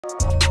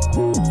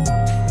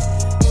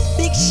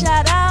Big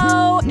shout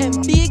out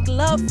and big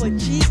love for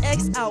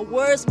GX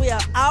Awards. We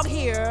are out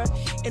here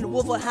in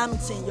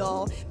Wolverhampton,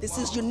 y'all. This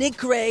is Unique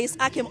Grace.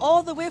 I came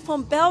all the way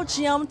from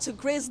Belgium to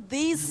grace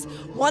this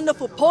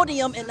wonderful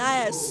podium, and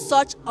I had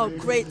such a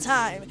great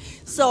time.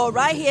 So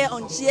right here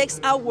on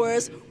GX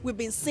Awards, we've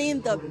been seeing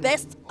the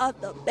best of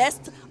the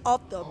best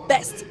of the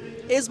best.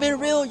 It's been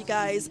real, you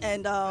guys,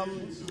 and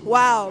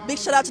wow, big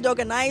shout out to the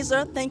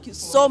organizer. Thank you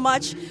so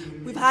much.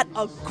 We've had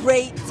a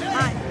great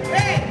time.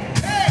 Hey,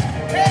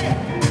 hey,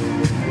 hey.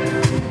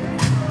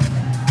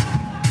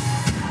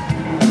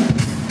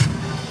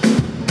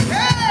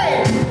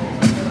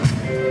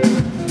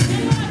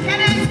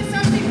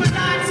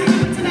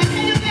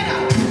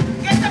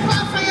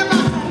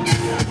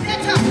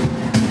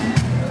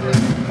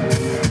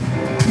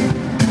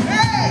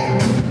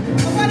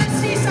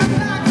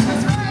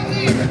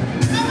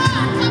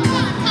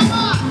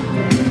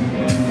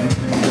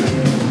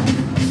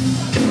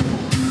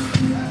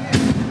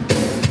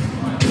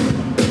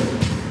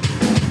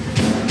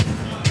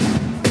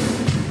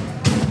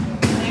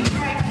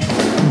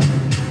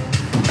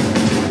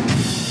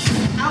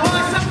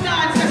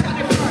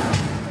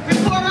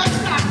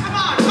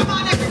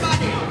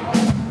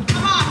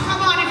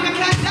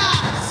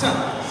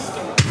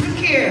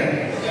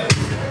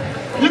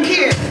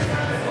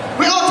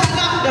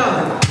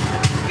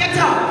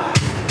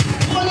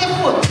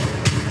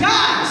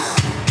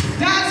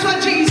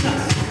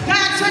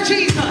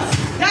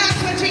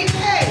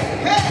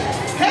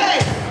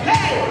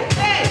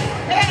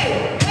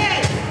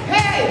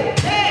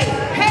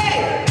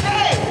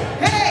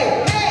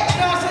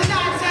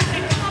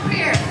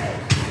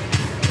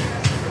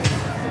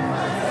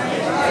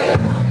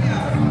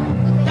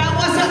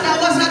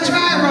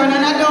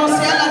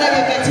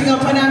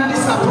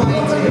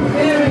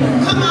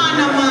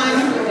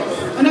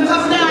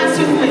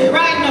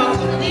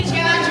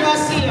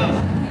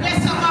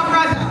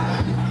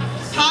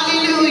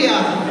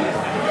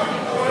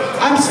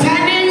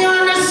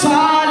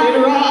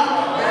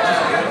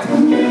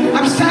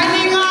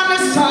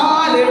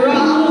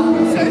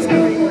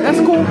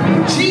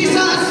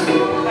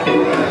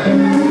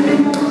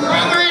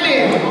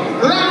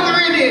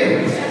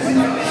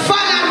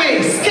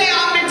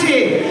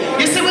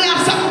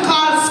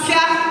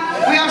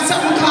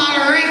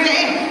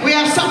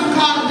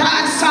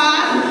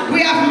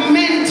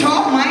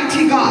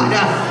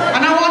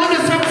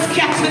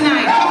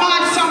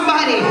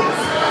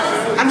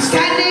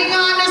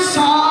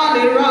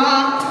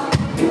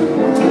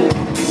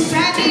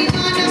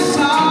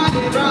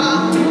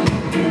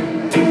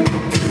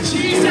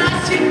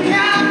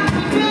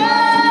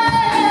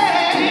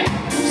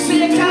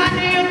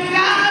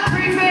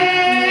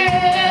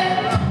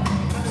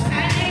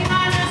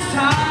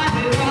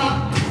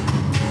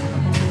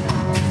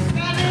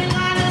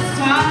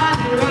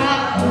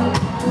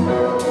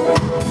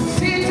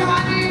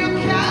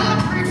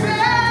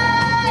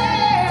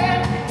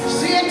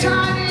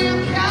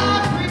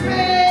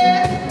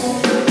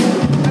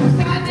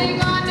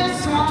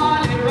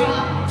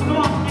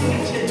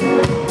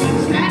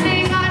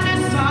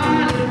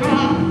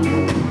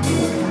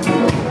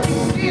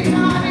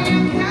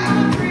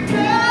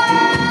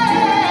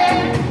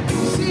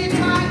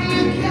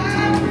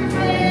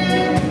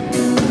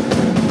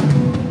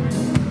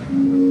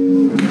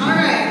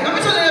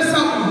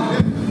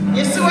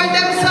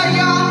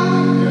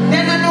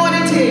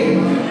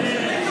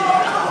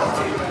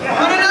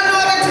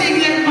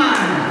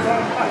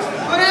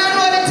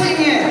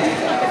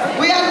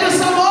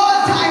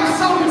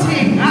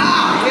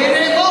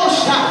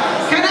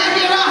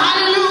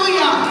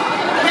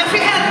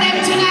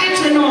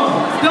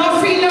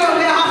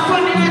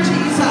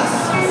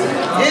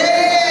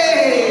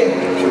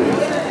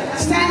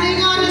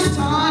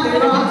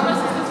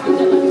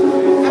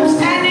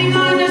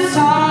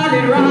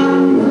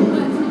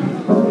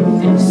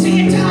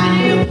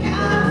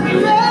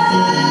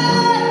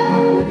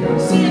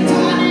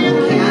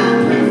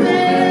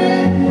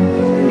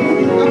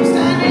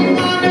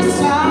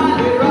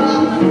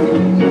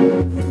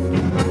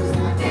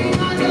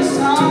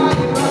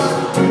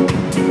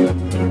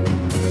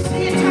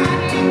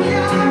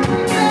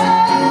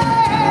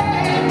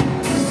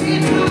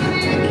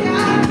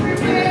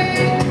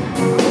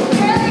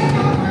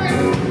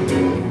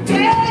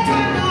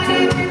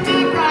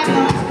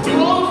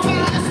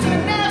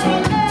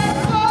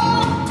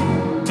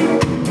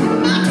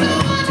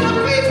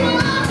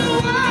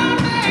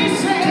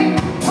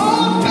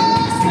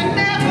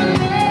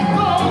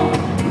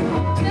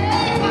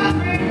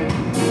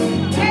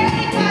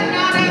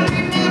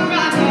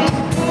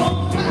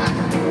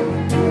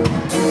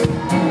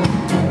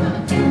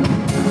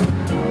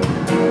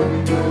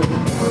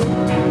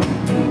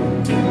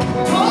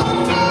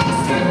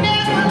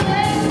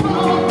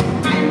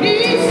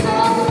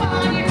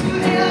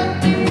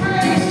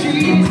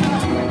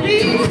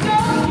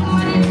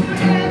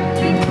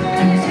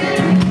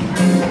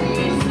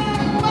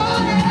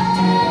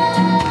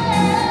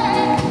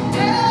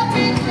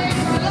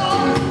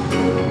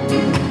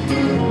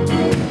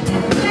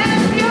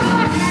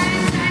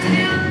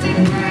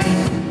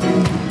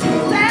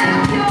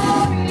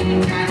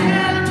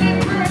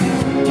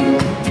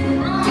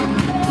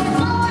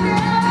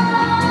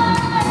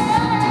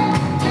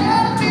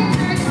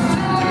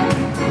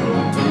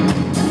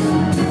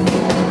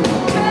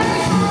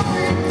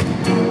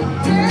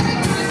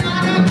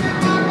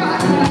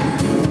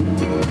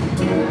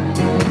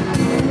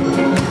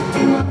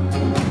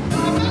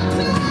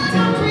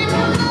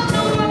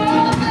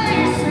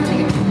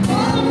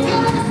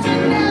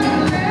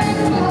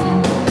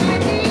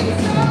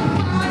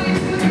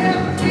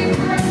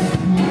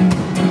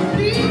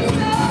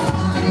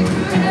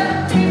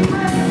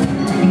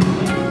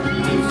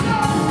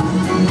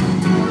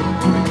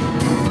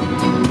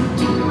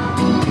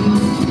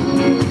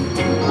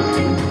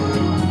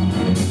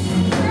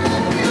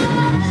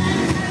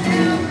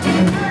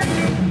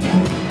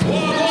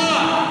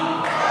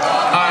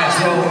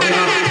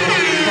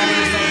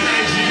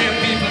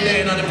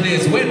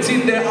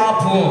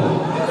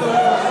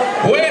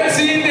 Apple.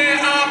 Waiting there,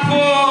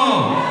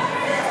 Apple.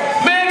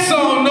 Make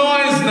some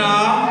noise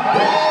now.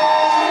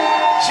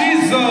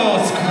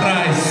 Jesus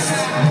Christ.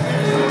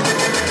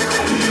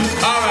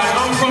 Alright,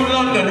 I'm from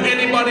London.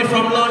 Anybody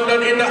from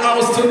London in the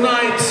house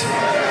tonight?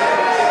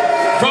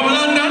 From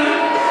London?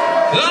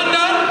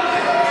 London?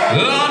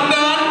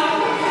 London?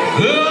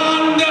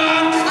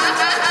 London?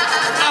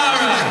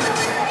 Alright.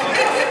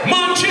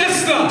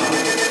 Manchester?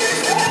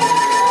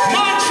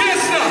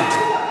 Manchester?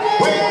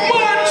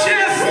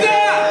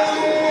 Manchester?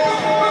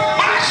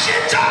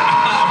 Manchester!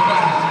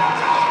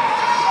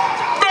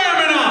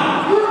 Birmingham!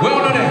 Where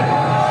are they?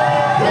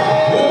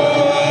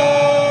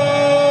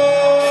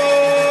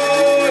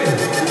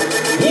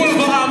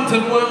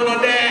 Wolverhampton, where are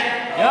they?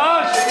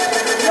 Yes!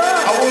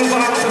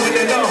 Wolverhampton, we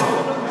get down.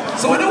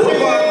 So when the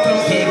Wolverhampton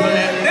people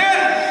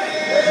there,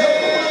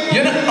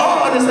 you know,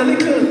 oh, there's a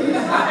little.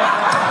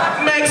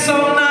 Make so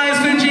nice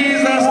with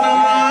Jesus,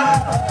 man.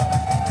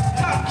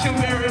 Thank you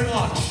very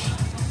much.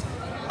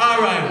 All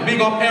right, big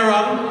up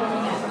Aaron.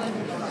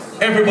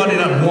 Everybody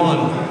that won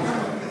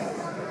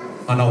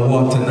on a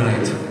award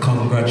tonight,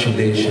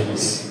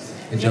 congratulations.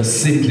 It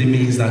just simply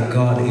means that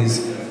God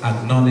is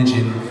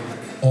acknowledging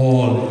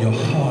all your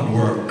hard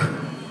work.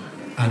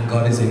 And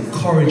God is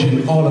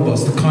encouraging all of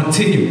us to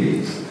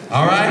continue.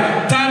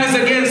 Alright? Time is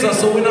against us,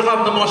 so we don't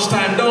have that much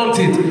time, don't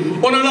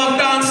it? Wanna love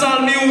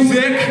dancehall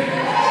music?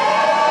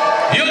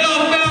 You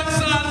love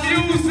dancehall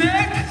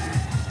music?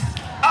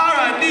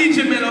 Alright,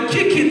 DJ Mello,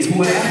 kick it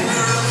where?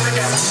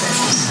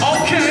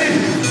 Okay.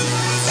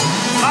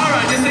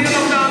 Alright, you say you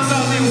love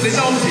dancehall music,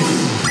 don't it?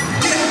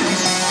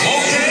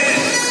 Okay.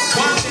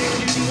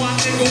 One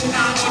day go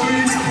down the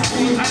street.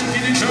 Full time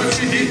in the church,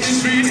 we hit the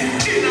street.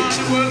 In all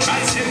the world,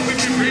 Christ said we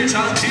can preach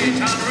and teach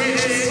and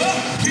read.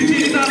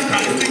 Jesus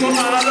Christ, we go all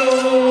out.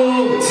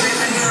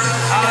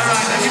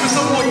 Alright, now give me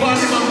some more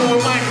volume and more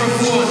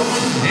microphone.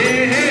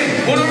 Hey,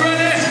 hey, wanna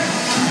ready?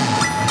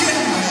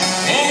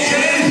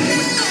 Okay.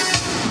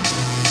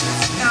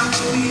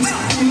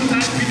 Full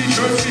time in the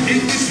church, we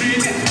hit the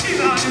street.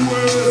 In all the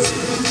world,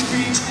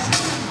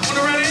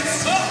 wanna ready?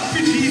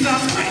 For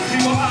Jesus Christ, we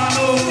go all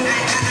out.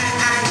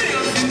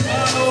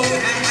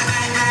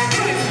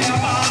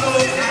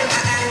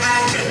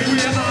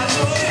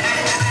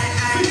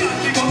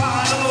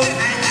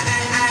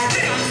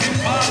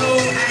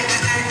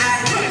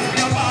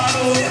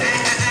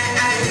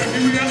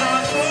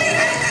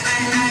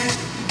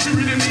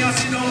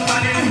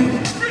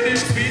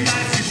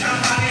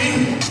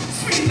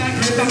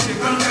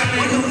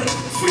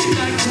 Sweet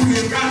like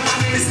Julian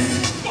Grandmanis.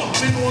 But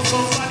we know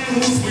somebody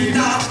who's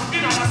sweeter.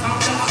 In other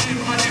songs, him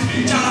and the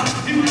preacher.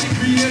 Him and the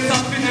creator,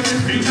 in every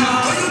creature.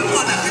 But you know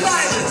what that the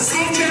Bible is.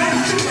 Okay.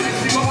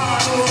 Christ we go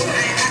follow.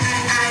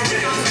 Christ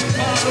we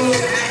follow.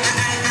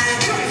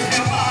 Christ we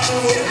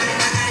follow.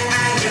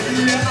 Every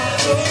we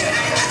follow.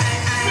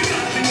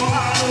 Christ we go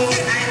follow.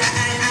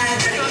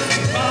 Christ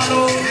we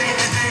follow.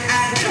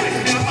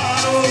 Christ we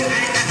follow.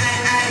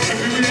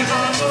 Every we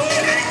follow.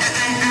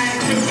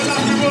 People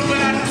have to run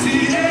when I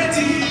see it.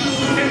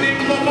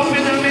 Up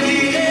in the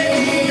middle,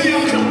 you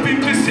can be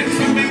pissed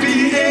from me,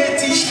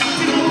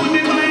 shouting over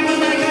the Bible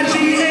like a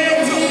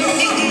G8.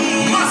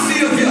 My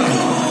Savior,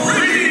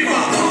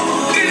 Redeemer,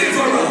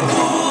 Deliverer,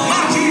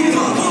 my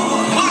Keeper,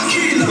 my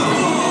Healer,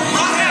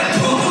 my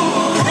Helper,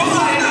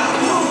 Provider.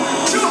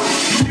 You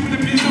give me the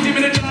peace, you give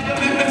me the joy, you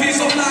make me feel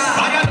so glad.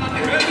 I am not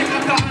the great, the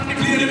captain, the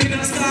clear, the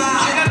middle star.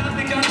 I am not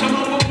the catch, I'm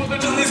not the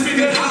Johnny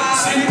Spiegel.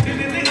 Sweet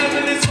in the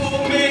heaven, it's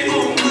all me,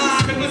 oh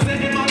my. People say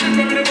him out, they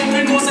bring me the book,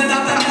 and go say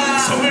that.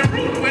 So we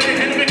root when the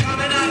enemy come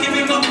and I give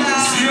him up.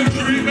 See him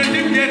dream and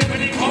him get when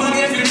he come and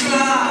give him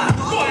fly.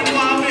 Boy, you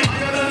are way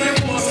higher than the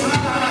most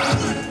high.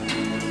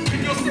 When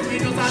you see me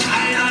just a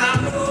shine and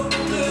a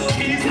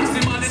Jesus,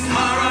 the man is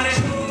already.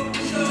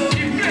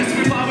 He bless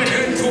me by we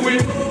head to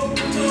it.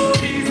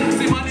 Jesus,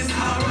 the man is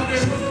already.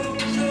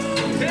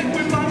 Take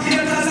me from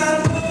here to that.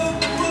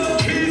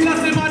 Jesus,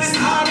 the man is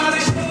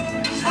already.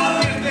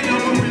 Always the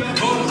young will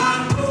come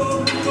and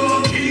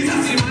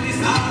Jesus, the man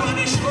is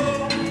already.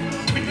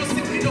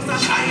 Just a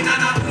shine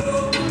and a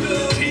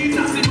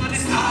Jesus, the man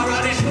is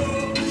already.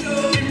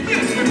 He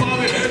bless me for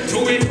we head to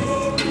it.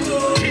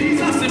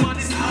 Jesus, the man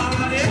is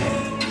already.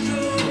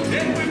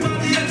 Take me from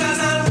the haters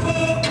and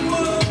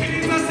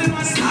Jesus, the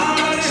man is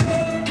already.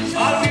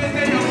 Always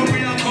the young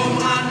will come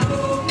and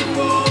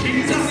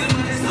Jesus, the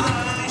man is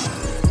already.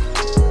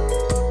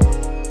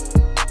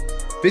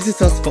 Visit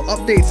us for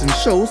updates and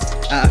shows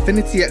at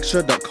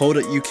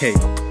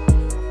affinityextra.co.uk.